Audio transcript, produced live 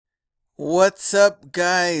What's up,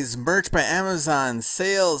 guys? Merch by Amazon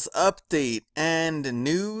sales update and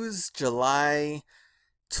news July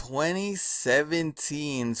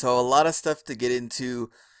 2017. So, a lot of stuff to get into,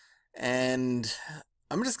 and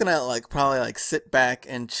I'm just gonna probably sit back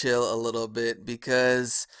and chill a little bit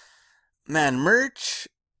because, man, merch,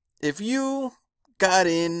 if you got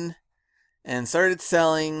in and started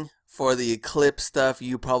selling for the Eclipse stuff,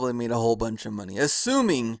 you probably made a whole bunch of money.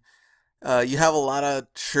 Assuming you have a lot of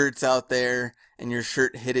shirts out there and your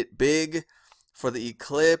shirt hit it big for the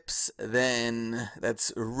eclipse, then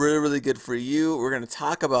that's really, really good for you. We're going to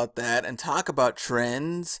talk about that and talk about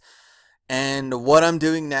trends and what I'm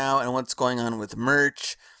doing now and what's going on with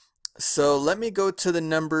merch. So let me go to the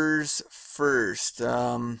numbers first.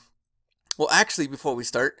 Well, actually, before we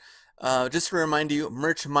start, just to remind you,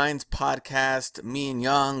 Merch Minds podcast, me and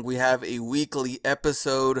Young, we have a weekly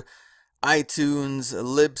episode. iTunes,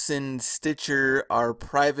 Libsyn, Stitcher, our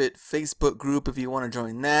private Facebook group if you want to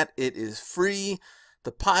join that. It is free.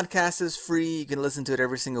 The podcast is free. You can listen to it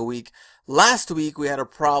every single week. Last week we had a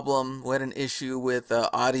problem. We had an issue with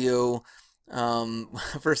audio.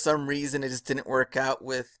 For some reason it just didn't work out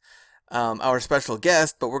with our special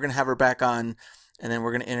guest, but we're going to have her back on and then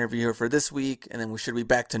we're going to interview her for this week and then we should be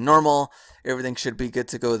back to normal. Everything should be good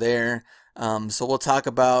to go there. So we'll talk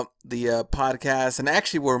about the podcast and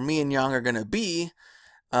actually where me and Young are going to be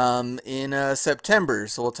in September.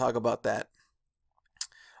 So we'll talk about that.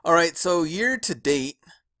 All right, so year to date,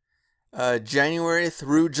 January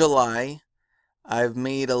through July, I've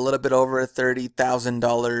made a little bit over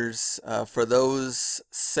 $30,000 for those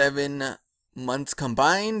 7 months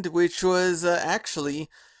combined, which was actually,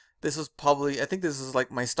 this was probably, I think this was like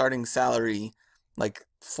my starting salary like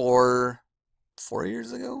 4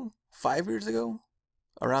 years ago, 5 years ago,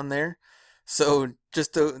 around there. So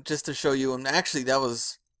just to show you, and actually that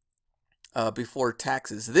was before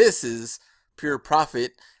taxes. This is pure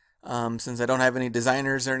profit, since I don't have any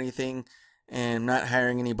designers or anything, and I'm not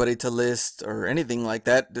hiring anybody to list or anything like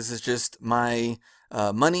that. This is just my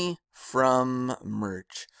money from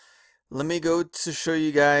merch. Let me go to show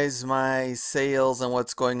you guys my sales and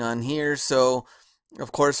what's going on here. So,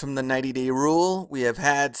 of course, from the 90-day rule, we have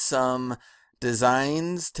had some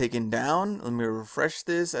designs taken down. Let me refresh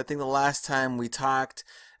this. I think the last time we talked,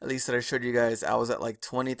 at least that I showed you guys, I was at like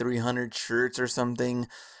 2,300 shirts or something.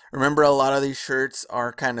 Remember, a lot of these shirts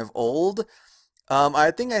are kind of old.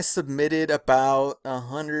 I think I submitted about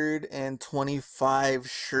 125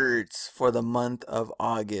 shirts for the month of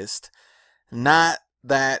August. Not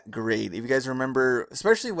that great. If you guys remember,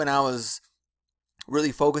 especially when I was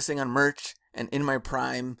really focusing on merch and in my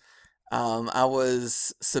prime, I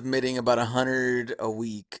was submitting about 100 a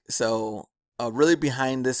week. So really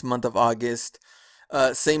behind this month of August.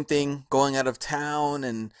 Same thing, going out of town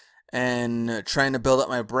and trying to build up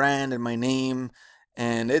my brand and my name.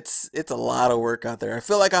 And it's a lot of work out there. I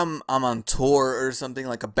feel like I'm on tour or something,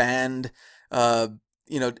 like a band. Uh,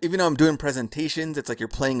 even though I'm doing presentations, it's like you're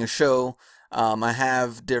playing a show. I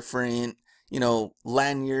have different,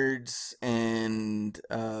 lanyards and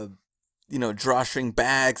drawstring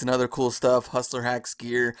bags and other cool stuff, Hustler Hacks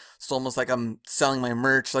gear. It's almost like I'm selling my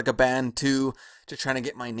merch like a band too, to trying to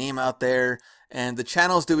get my name out there. And the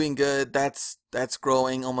channel's doing good. That's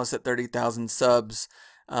growing, almost at 30,000 subs.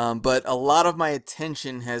 But a lot of my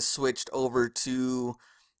attention has switched over to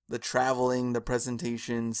the traveling, the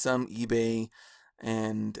presentation, some eBay,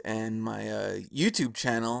 and my YouTube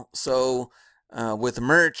channel. So with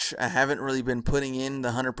merch, I haven't really been putting in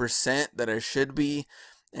the 100% that I should be.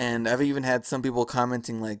 And I've even had some people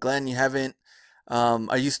commenting like, Glenn, you haven't,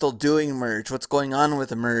 are you still doing merch? What's going on with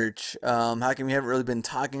the merch? How come you haven't really been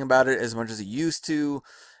talking about it as much as you used to?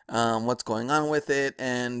 What's going on with it?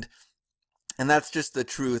 And that's just the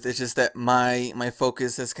truth. It's just that my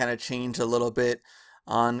focus has kind of changed a little bit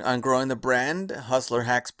on growing the brand, Hustler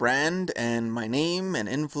Hacks brand, and my name and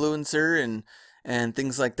influencer and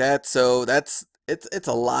things like that. So it's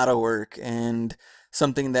a lot of work and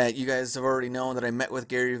something that you guys have already known, that I met with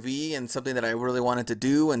Gary Vee, and something that I really wanted to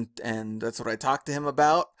do, and that's what I talked to him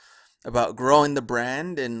about growing the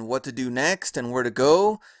brand and what to do next and where to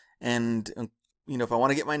go. And if I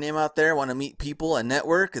want to get my name out there, want to meet people and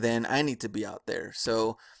network, then I need to be out there.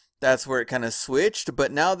 So that's where it kind of switched.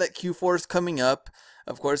 But now that Q4 is coming up,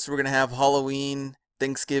 of course, we're going to have Halloween,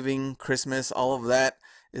 Thanksgiving, Christmas, all of that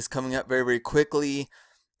is coming up very, very quickly.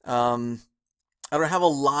 I don't have a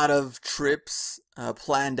lot of trips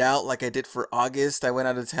planned out like I did for August. I went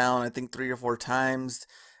out of town, I think 3 or 4 times,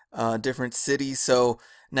 different cities. So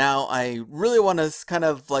now I really want to kind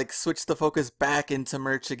of like switch the focus back into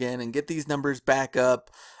merch again and get these numbers back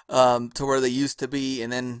up. to where they used to be,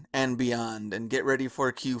 and beyond, and get ready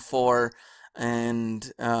for Q4.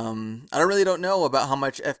 And I don't know about how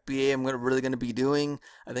much FBA I'm really going to be doing.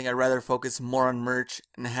 I think I'd rather focus more on merch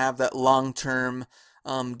and have that long-term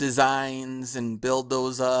designs and build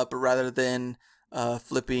those up rather than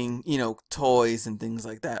flipping, toys and things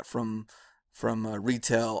like that from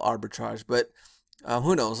retail arbitrage. But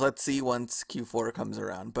who knows? Let's see once Q4 comes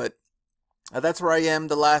around. But that's where I am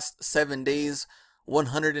the last 7 days.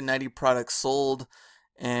 190 products sold,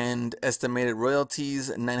 and estimated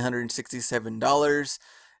royalties $967.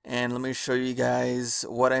 And let me show you guys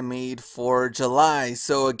what I made for July.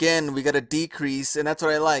 So again, we got a decrease, and that's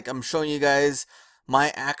what I like. I'm showing you guys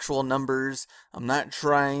my actual numbers. I'm not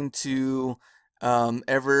trying to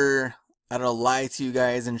ever, lie to you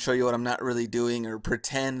guys and show you what I'm not really doing, or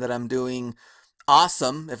pretend that I'm doing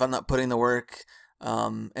awesome if I'm not putting the work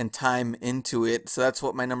and time into it. So that's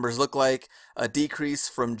what my numbers look like. A decrease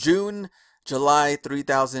from July,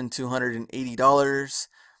 $3,280.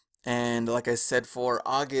 And like I said, for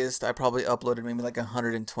August, I probably uploaded maybe like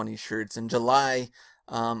 120 shirts. In July,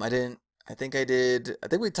 I think we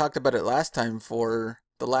talked about it last time for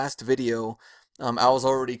the last video. I was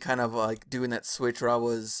already kind of like doing that switch where I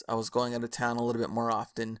was going out of town a little bit more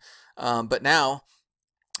often. But now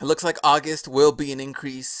it looks like August will be an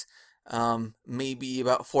increase, maybe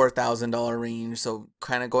about $4,000 range. So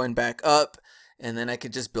kind of going back up, and then I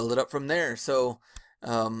could just build it up from there. So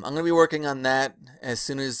I'm going to be working on that as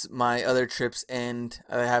soon as my other trips end.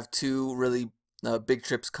 I have two really big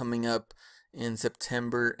trips coming up in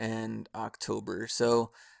September and October. So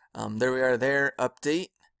there we are there, update.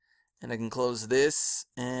 And I can close this.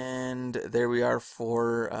 And there we are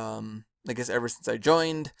for, I guess, ever since I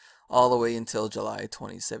joined, all the way until July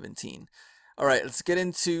 2017. All right, let's get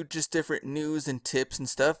into just different news and tips and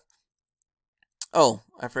stuff. Oh,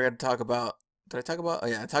 I forgot to talk about, did I talk about, oh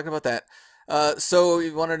yeah, I talked about that. So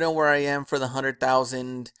you want to know where I am for the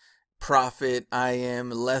 100,000 profit. I am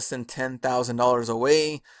less than $10,000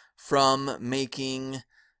 away from making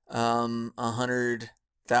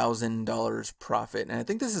 $100,000 profit. And I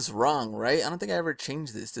think this is wrong, right? I don't think I ever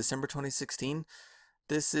changed this. December 2016.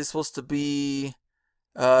 This is supposed to be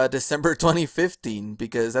December 2015,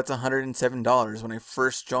 because that's $107 when I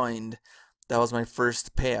first joined. That was my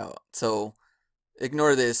first payout. So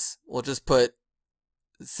ignore this. We'll just put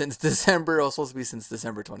since December. It was supposed to be since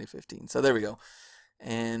December 2015. So there we go.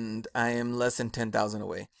 And I am less than 10,000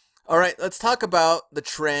 away. All right, let's talk about the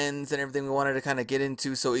trends and everything we wanted to kind of get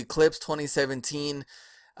into. So Eclipse 2017,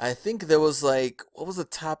 I think there was like, what was the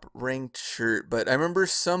top ranked shirt? But I remember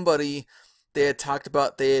somebody, they had talked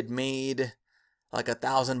about they had made like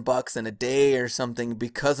 $1,000 in a day or something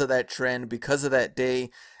because of that trend, because of that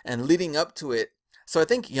day, and leading up to it. So I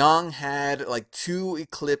think Yang had like 2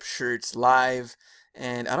 Eclipse shirts live,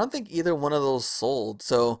 and I don't think either one of those sold.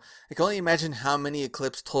 So I can only imagine how many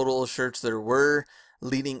Eclipse total shirts there were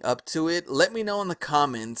leading up to it. Let me know in the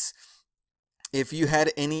comments if you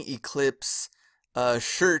had any Eclipse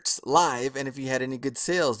shirts live, and if you had any good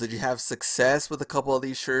sales. Did you have success with a couple of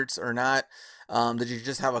these shirts or not? Did you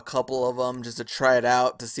just have a couple of them just to try it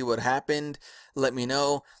out to see what happened? Let me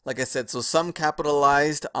know. Like I said, so some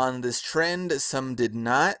capitalized on this trend, some did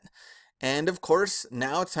not. And of course,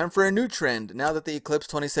 now it's time for a new trend. Now that the Eclipse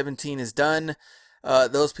 2017 is done,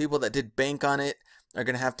 those people that did bank on it are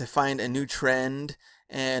going to have to find a new trend.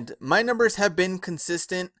 And my numbers have been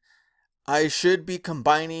consistent. I should be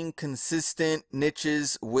combining consistent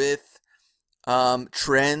niches with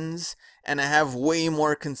trends, and I have way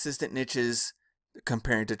more consistent niches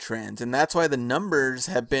compared to trends. And that's why the numbers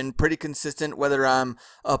have been pretty consistent, whether I'm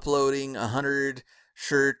uploading 100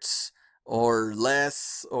 shirts or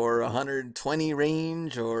less, or 120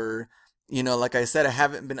 range, or, like I said, I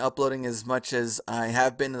haven't been uploading as much as I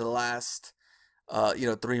have been in the last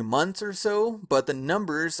 3 months or so, but the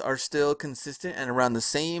numbers are still consistent and around the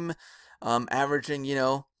same, averaging,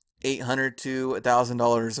 $800 to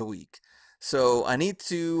 $1,000 a week. So I need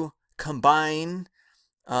to combine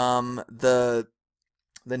the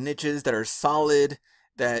niches that are solid,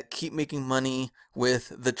 that keep making money,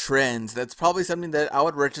 with the trends. That's probably something that I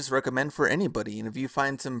would just recommend for anybody. And if you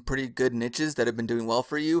find some pretty good niches that have been doing well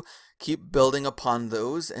for you, keep building upon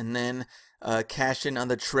those, and then cash in on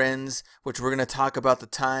the trends, which we're going to talk about the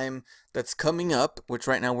time that's coming up, which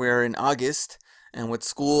right now we are in August. And with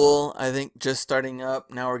school, I think, just starting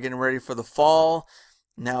up, now we're getting ready for the fall.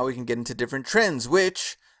 Now we can get into different trends,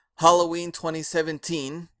 which Halloween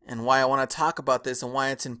 2017, and why I want to talk about this and why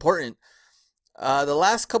it's important. The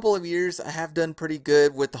last couple of years, I have done pretty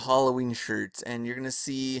good with the Halloween shirts, and you're going to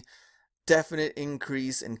see definite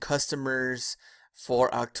increase in customers.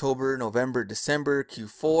 for October, November, December,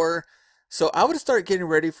 Q4. So I would start getting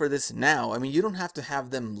ready for this now. I mean, you don't have to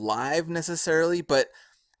have them live necessarily, but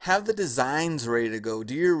have the designs ready to go.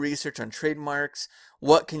 Do your research on trademarks.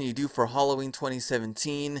 What can you do for Halloween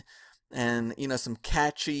 2017? And, some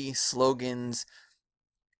catchy slogans.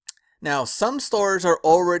 Now, some stores are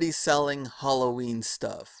already selling Halloween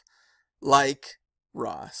stuff, like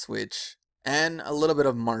Ross, and a little bit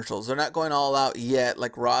of Marshalls. They're not going all out yet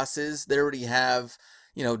like Ross is. They already have,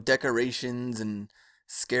 decorations and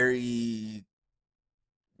scary,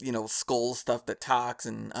 skull stuff that talks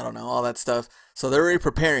and I don't know, all that stuff. So they're already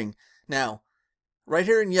preparing. Now, right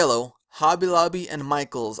here in yellow, Hobby Lobby and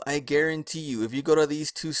Michaels, I guarantee you, if you go to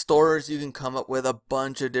these two stores, you can come up with a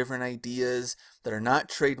bunch of different ideas that are not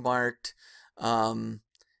trademarked. And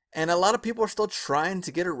a lot of people are still trying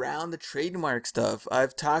to get around the trademark stuff.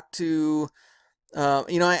 I've talked to,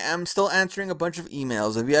 I'm still answering a bunch of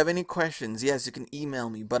emails. If you have any questions, yes, you can email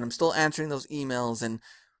me, but I'm still answering those emails, and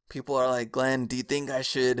people are like, Glenn, do you think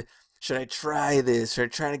should I try this? Should I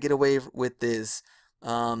try to get away with this?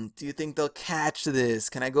 Do you think they'll catch this?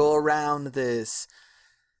 Can I go around this?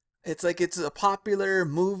 It's like it's a popular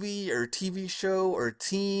movie or TV show or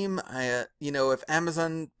team. If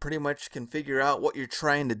Amazon pretty much can figure out what you're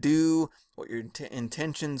trying to do, what your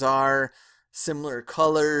intentions are, similar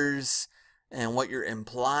colors, and what you're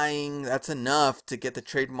implying, that's enough to get the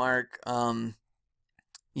trademark, on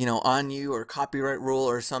you, or copyright rule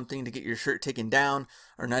or something to get your shirt taken down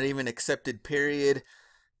or not even accepted, period.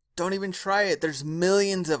 Don't even try it. There's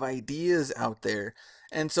millions of ideas out there.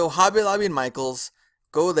 And so Hobby Lobby and Michaels,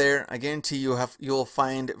 go there. I guarantee you'll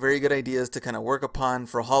find very good ideas to kind of work upon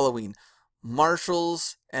for Halloween.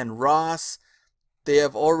 Marshalls and Ross, they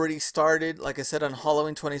have already started, like I said, on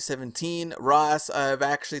Halloween 2017. Ross, I've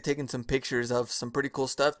actually taken some pictures of some pretty cool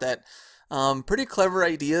stuff that pretty clever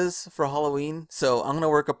ideas for Halloween. So I'm going to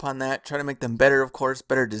work upon that, try to make them better, of course,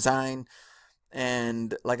 better design.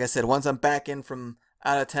 And like I said, once I'm back in from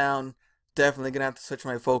out of town, definitely going to have to switch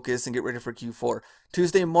my focus and get ready for Q4.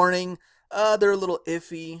 Tuesday morning, they're a little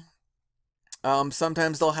iffy.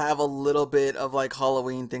 Sometimes they'll have a little bit of like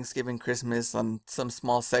Halloween, Thanksgiving, Christmas on some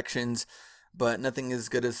small sections, but nothing as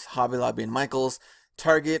good as Hobby Lobby and Michaels.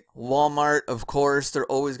 Target, Walmart, of course, they're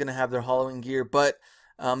always going to have their Halloween gear, but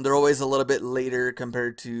they're always a little bit later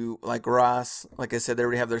compared to like Ross. Like I said, they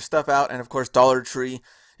already have their stuff out. And of course, Dollar Tree,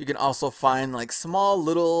 you can also find like small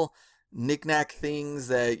little knick-knack things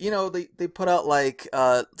that they put out, like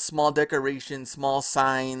small decorations, small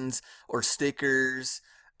signs or stickers,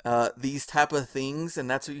 these type of things, and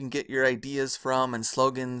that's what you can get your ideas from and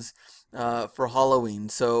slogans for Halloween.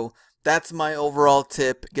 So that's my overall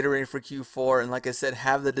tip. Get it ready for Q4, and like I said,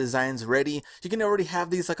 have the designs ready. You can already have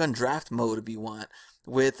these like on draft mode if you want,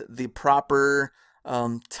 with the proper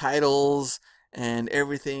titles and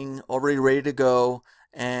everything already ready to go.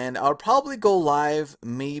 And I'll probably go live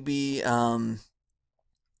maybe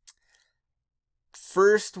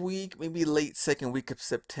first week, maybe late second week of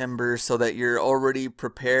September, so that you're already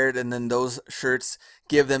prepared. And then those shirts,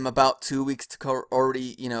 give them about 2 weeks to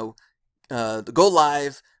already, go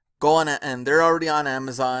live, go on, and they're already on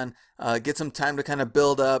Amazon. Get some time to kind of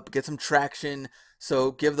build up, get some traction.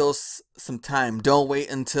 So give those some time. Don't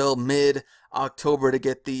wait until mid-October to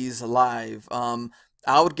get these live.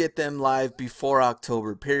 I would get them live before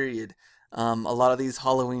October, period. A lot of these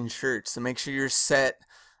Halloween shirts, so make sure you're set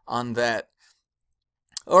on that.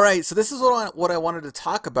 Alright, so this is what I wanted to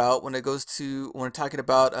talk about when we're talking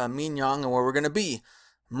about me and Yang and where we're going to be.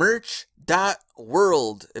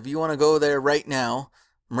 Merch.world. If you want to go there right now,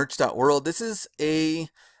 merch.world. This is a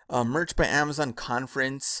Merch by Amazon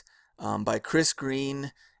conference by Chris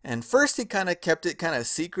Green. And first he kind of kept it kind of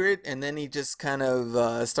secret, and then he just kind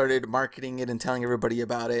of started marketing it and telling everybody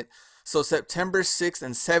about it. So September 6th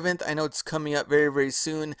and 7th, I know it's coming up very, very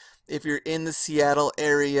soon. If you're in the Seattle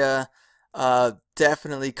area,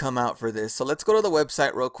 definitely come out for this. So let's go to the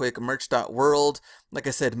website real quick, merch.world. Like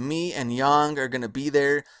I said, me and Yang are going to be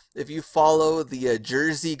there. If you follow the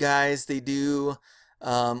Jersey guys, they do,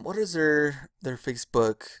 what is their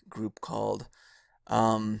Facebook group called?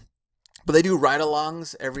 But they do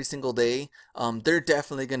ride-alongs every single day. They're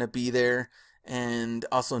definitely going to be there. And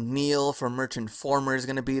also Neil from Merch Informer is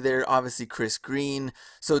going to be there. Obviously Chris Green.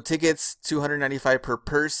 So tickets, $295 per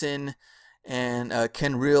person. And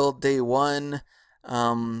Ken Real, day one.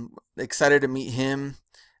 Excited to meet him.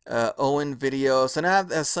 Owen Video. So now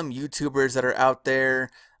I have some YouTubers that are out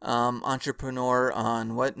there. Entrepreneur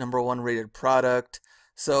on what #1 rated product.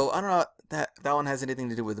 So I don't know if that one has anything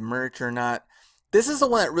to do with merch or not. This is the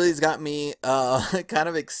one that really has got me kind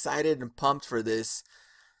of excited and pumped for this.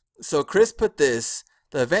 So Chris put this: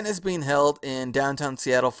 The event is being held in downtown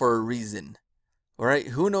Seattle for a reason. All right,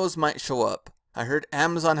 who knows might show up. I heard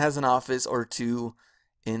Amazon has an office or two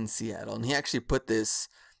in Seattle. And he actually put this,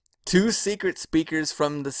 2 secret speakers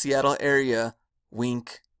from the Seattle area,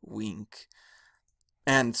 wink, wink.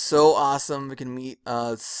 And so awesome. We can meet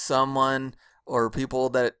someone or people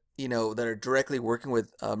that, that are directly working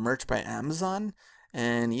with merch by Amazon.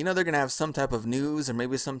 And, they're going to have some type of news or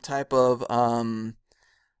maybe some type of,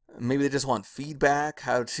 maybe they just want feedback,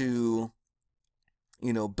 how to,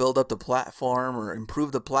 build up the platform or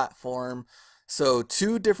improve the platform. So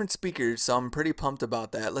 2 different speakers. So I'm pretty pumped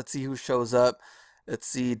about that. Let's see who shows up. Let's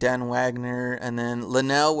see, Dan Wagner and then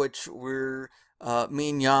Linnell, which we're, me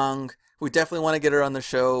and Young. We definitely want to get her on the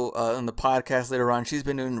show, on the podcast later on. She's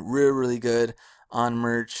been doing really, really good on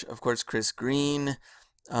merch. Of course, Chris Green,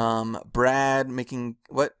 Brad making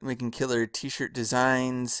killer t-shirt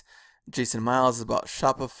designs. Jason Miles is about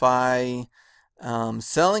Shopify.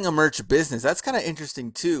 Selling a merch business. That's kind of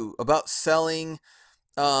interesting too. About selling,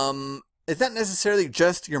 it's not necessarily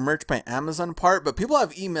just your merch by Amazon part, but people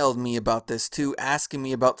have emailed me about this too, asking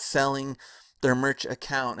me about selling their merch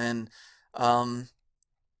account. And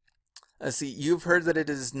let's see, you've heard that it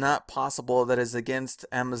is not possible, that is against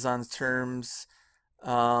Amazon's terms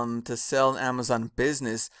to sell an Amazon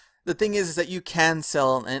business. The thing is that you can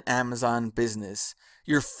sell an Amazon business,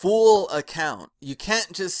 your full account. You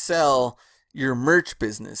can't just sell your merch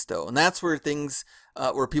business though, and that's where things,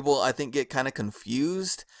 where people I think get kind of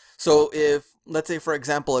confused. So if, let's say for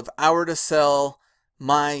example, if I were to sell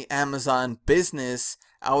my Amazon business,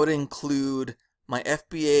 I would include my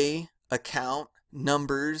FBA account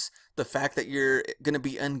numbers, the fact that you're going to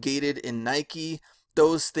be ungated in Nike.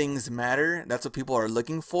 Those things matter. That's what people are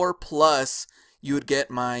looking for. Plus, you would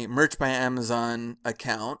get my Merch by Amazon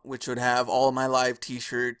account, which would have all my live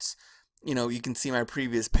t-shirts. You can see my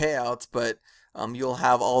previous payouts, but you'll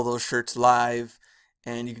have all those shirts live,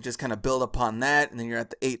 and you can just kind of build upon that. And then you're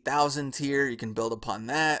at the 8,000 tier. You can build upon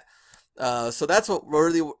that. So that's what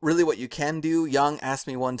really what you can do. Young asked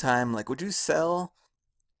me one time, like, would you sell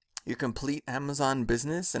your complete Amazon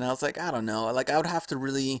business? And I was like, I don't know. Like, I would have to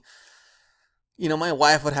really, my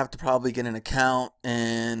wife would have to probably get an account,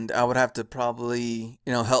 and I would have to probably,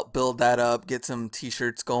 help build that up, get some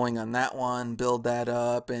t-shirts going on that one, build that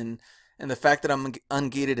up. And the fact that I'm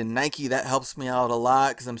ungated in Nike, that helps me out a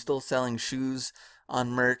lot because I'm still selling shoes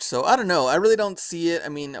on merch. So I don't know. I really don't see it. I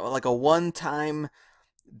mean, like a one-time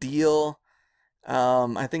deal.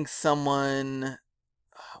 I think someone,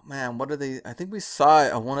 oh man, what are they? I think we saw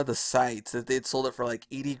it on one of the sites that they'd sold it for like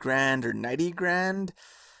 80 grand or 90 grand.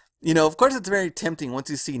 Of course it's very tempting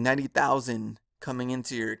once you see 90,000 coming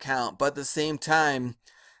into your account. But at the same time,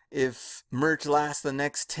 if merch lasts the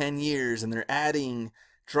next 10 years and they're adding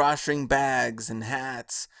drawstring bags and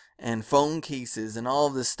hats and phone cases and all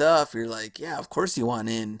of this stuff, you're like, yeah, of course you want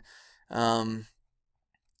in. And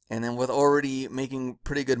then with already making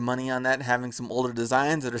pretty good money on that, having some older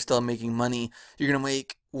designs that are still making money, you're going to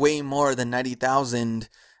make way more than 90,000,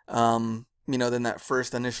 than that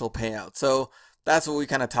first initial payout. So that's what we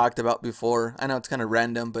kind of talked about before. I know it's kind of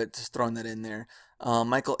random, but just throwing that in there.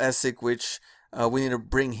 Michael Essick, which we need to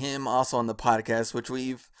bring him also on the podcast, which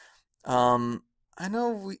we've, I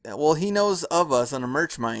know he knows of us on the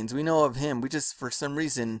Merch Minds. We know of him. We just, for some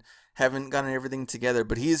reason, haven't gotten everything together.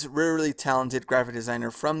 But he's really, really talented graphic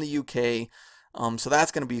designer from the UK. So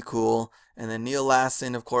that's going to be cool. And then Neil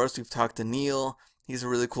Lassen, of course, we've talked to Neil. He's a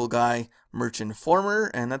really cool guy, Merch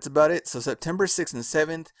Informer. And that's about it. So September 6th and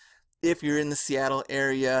 7th, if you're in the Seattle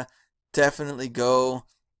area, definitely go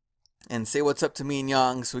and say what's up to me and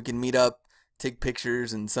Young so we can meet up, take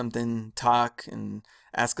pictures and something, talk, and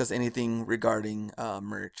ask us anything regarding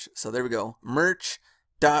merch. So there we go.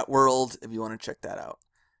 Merch.world if you want to check that out.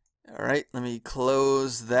 All right, let me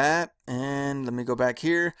close that and let me go back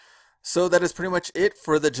here. So that is pretty much it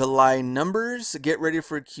for the July numbers. Get ready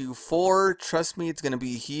for Q4. Trust me, it's going to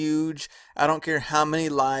be huge. I don't care how many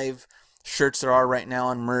live shirts there are right now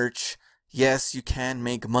on merch. Yes, you can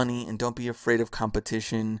make money, and don't be afraid of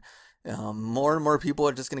competition. More and more people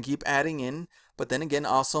are just going to keep adding in, but then again,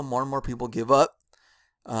 also more and more people give up.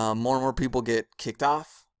 More and more people get kicked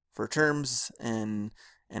off for terms and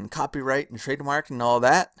copyright and trademark and all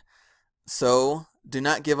that. So do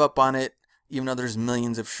not give up on it, even though there's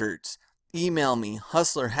millions of shirts. Email me,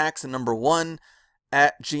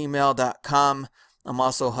 hustlerhacks1@gmail.com. I'm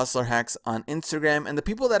also Hustler Hacks on Instagram. And the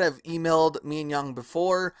people that have emailed me and Young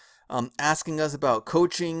before, asking us about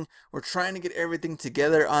coaching, we're trying to get everything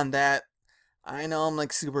together on that. I know I'm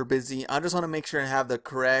like super busy. I just want to make sure I have the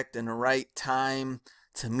correct and the right time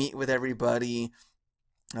to meet with everybody.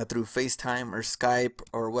 through FaceTime or Skype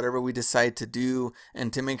or whatever we decide to do,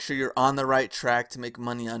 and to make sure you're on the right track to make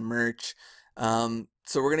money on merch. So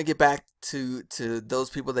we're gonna get back to those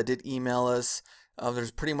people that did email us.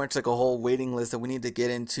 There's pretty much like a whole waiting list that we need to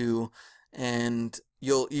get into, and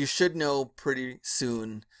you should know pretty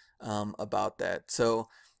soon about that. So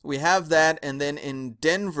we have that, and then in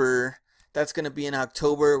Denver, that's going to be in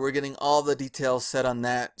October. We're getting all the details set on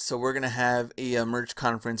that. So we're going to have a merch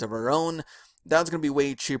conference of our own. That's going to be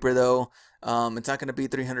way cheaper though. It's not going to be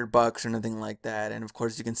 $300 or anything like that. And of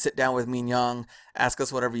course, you can sit down with me and Young, ask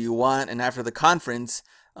us whatever you want. And after the conference,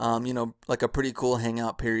 you know, like a pretty cool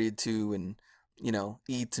hangout period too, and you know,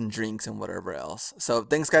 eats and drinks and whatever else. So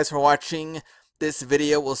thanks guys for watching this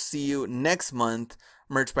video. We'll see you next month.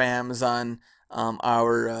 Merch by Amazon.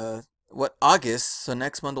 August. So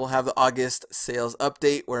next month we'll have the August sales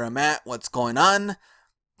update, where I'm at, what's going on.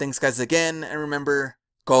 Thanks guys again, and remember,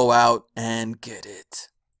 go out and get it.